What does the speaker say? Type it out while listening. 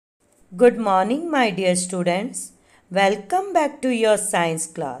Good morning, my dear students. Welcome back to your science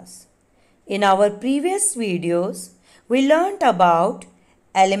class. In our previous videos, we learnt about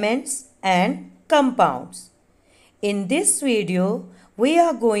elements and compounds. In this video, we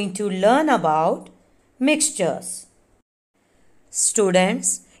are going to learn about mixtures.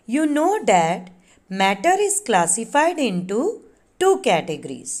 Students, you know that matter is classified into two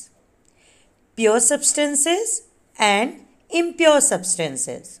categories: pure substances and impure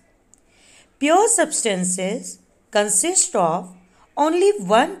substances. Pure substances consist of only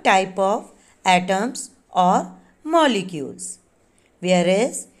one type of atoms or molecules,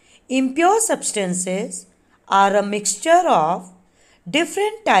 whereas impure substances are a mixture of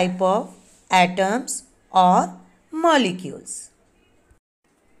different type of atoms or molecules.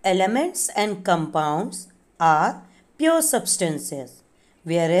 Elements and compounds are pure substances,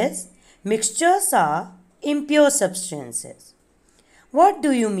 whereas mixtures are impure substances. What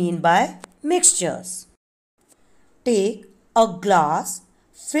do you mean by mixtures? Take a glass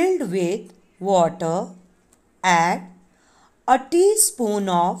filled with water, add a teaspoon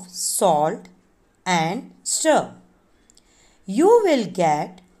of salt and stir. You will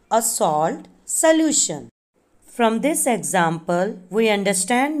get a salt solution. From this example, we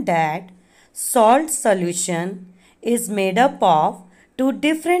understand that salt solution is made up of two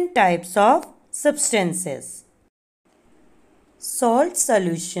different types of substances. Salt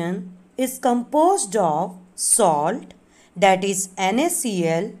solution is composed of salt, that is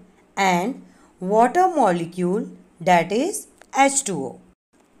NaCl, and water molecule, that is H2O.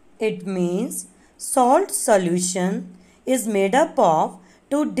 It means salt solution is made up of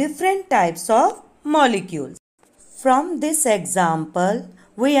two different types of molecules. From this example,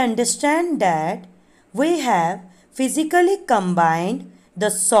 we understand that we have physically combined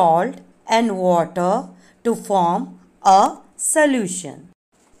the salt and water to form a solution.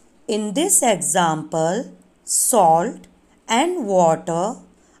 In this example, salt and water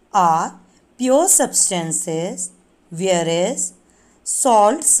are pure substances, whereas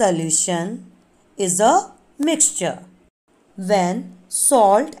salt solution is a mixture. When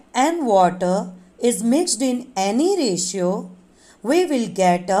salt and water is mixed in any ratio, we will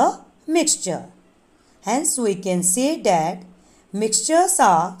get a mixture. Hence, we can say that mixtures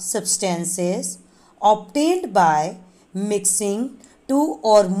are substances obtained by mixing two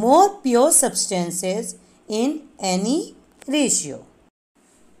or more pure substances in any ratio.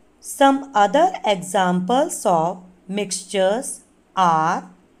 Some other examples of mixtures are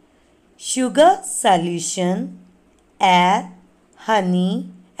sugar solution, air, honey,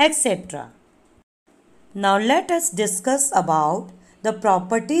 etc. Now let us discuss about the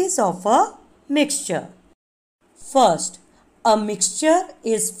properties of a mixture. First, a mixture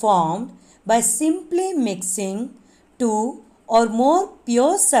is formed by simply mixing two or more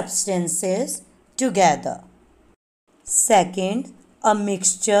pure substances together. Second, a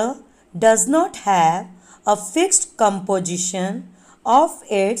mixture does not have a fixed composition of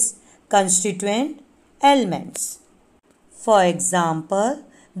its constituent elements. For example,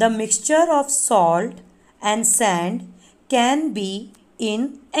 the mixture of salt and sand can be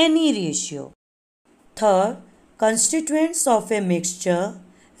in any ratio. Third, constituents of a mixture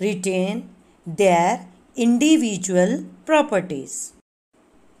retain their individual properties.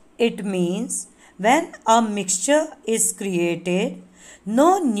 It means when a mixture is created,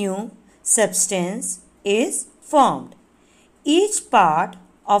 no new substance is formed. Each part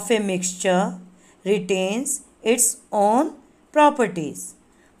of a mixture retains its own properties.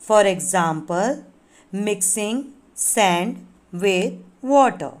 For example, mixing sand with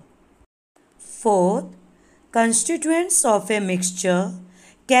water. Fourth, constituents of a mixture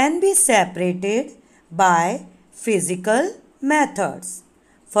can be separated by physical methods.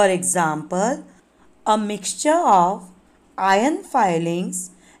 For example, a mixture of iron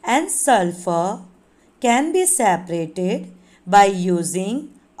filings and sulfur can be separated by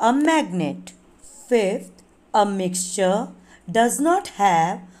using a magnet. Fifth, a mixture does not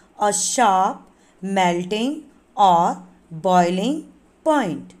have a sharp melting or boiling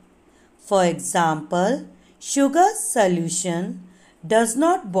point. For example, sugar solution does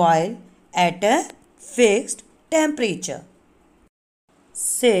not boil at a fixed temperature.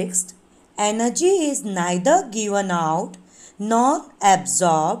 Sixth, energy is neither given out nor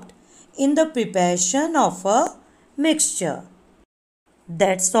absorbed in the preparation of a mixture.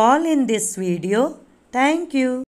 That's all in this video. Thank you.